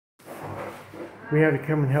We had to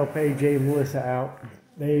come and help AJ and Melissa out.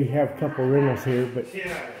 They have a couple rentals here, but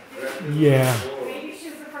yeah.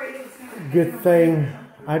 Good thing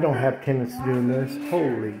I don't have tenants doing this.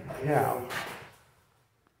 Holy cow.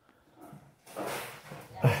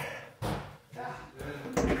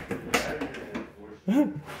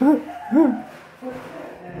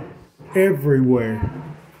 Everywhere.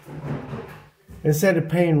 Instead of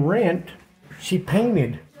paying rent, she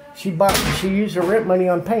painted. She used her rent money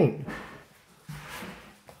on paint.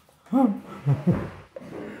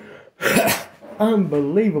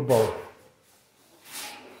 Unbelievable.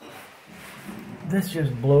 This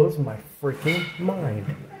just blows my freaking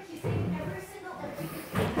mind.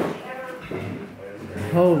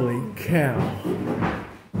 Holy cow.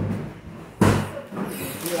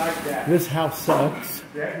 This house sucks.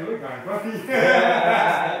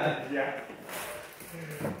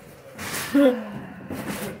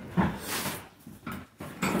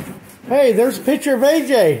 Hey, there's a picture of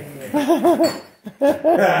AJ.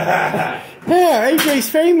 Yeah, AJ's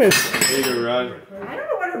famous. There you go, Rod. I don't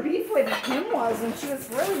know what her beef with him was, and she was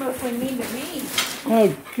really mostly mean to me.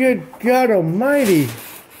 Oh, good God Almighty.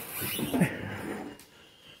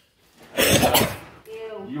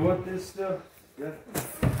 You want this stuff? Yeah.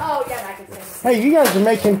 Oh, yeah, I can say. Hey, you guys are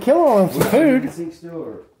making kill on some food. In the sink still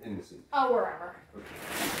or in the sink? Oh, wherever. Okay.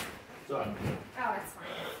 Sorry. Oh, it's fine.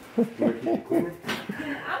 You want to keep it cleaner? I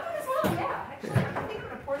might as well, yeah. Actually, I think I'm going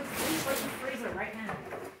to pour this in the freezer right now.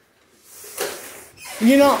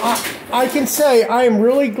 You know, I can say I am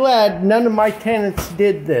really glad none of my tenants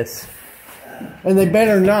did this. And they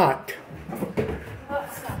better not. Oh,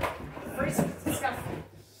 stop. Freezer's disgusting.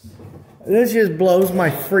 This just blows my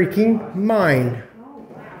freaking mind. Oh,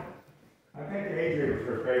 wow. I think AJ was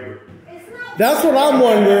her favorite. That's what I'm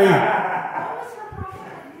wondering. What was her problem?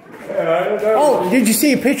 I don't know. Oh, did you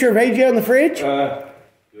see a picture of AJ on the fridge? Oh,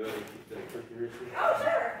 sure.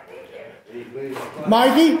 Thank you.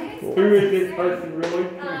 Mikey? Who is this person really?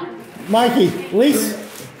 Mikey, at least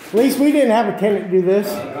we didn't have a tenant do this.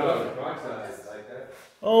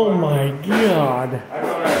 Oh my God. I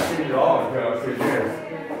thought I'd seen it all until I said yes.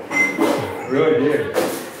 Really did.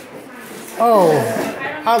 Oh,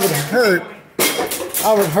 I would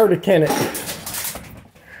hurt a tenant.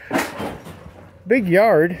 Big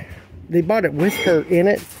yard. They bought it with her in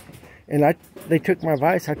it, and they took my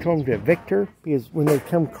advice. I told them to evict her because when they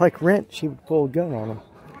come collect rent, she would pull a gun on them,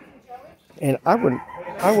 and I wouldn't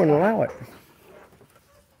allow it.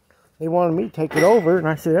 They wanted me to take it over, and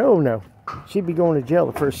I said, "Oh no, she'd be going to jail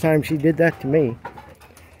the first time she did that to me."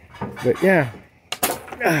 But yeah.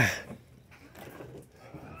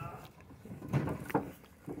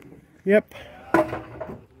 Yep.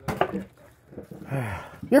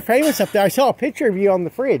 You're famous up there. I saw a picture of you on the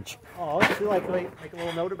fridge. Oh, she like make a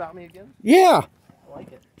little note about me again? Yeah. I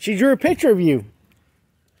like it. She drew a picture of you.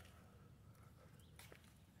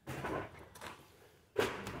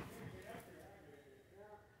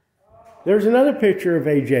 There's another picture of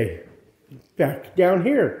AJ. Back down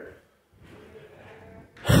here.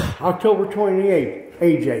 October 28th,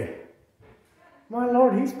 AJ. My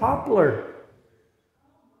Lord, he's popular.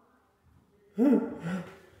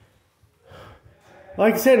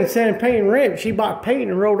 Like I said, instead of paying rent, she bought paint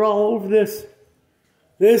and wrote all over this.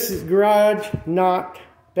 This is garage, not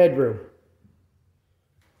bedroom.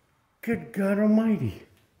 Good God Almighty.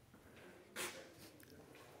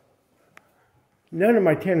 None of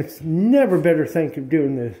my tenants never better think of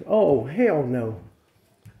doing this. Oh, hell no.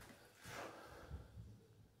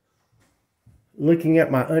 Looking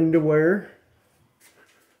at my underwear.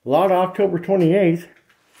 Lot October 28th.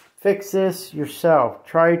 Fix this yourself.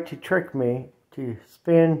 Try to trick me to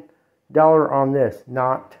spend $1 on this.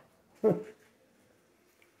 Not.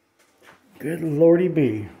 Good Lordy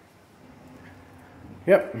be.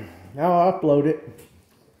 Yep. Now I'll upload it.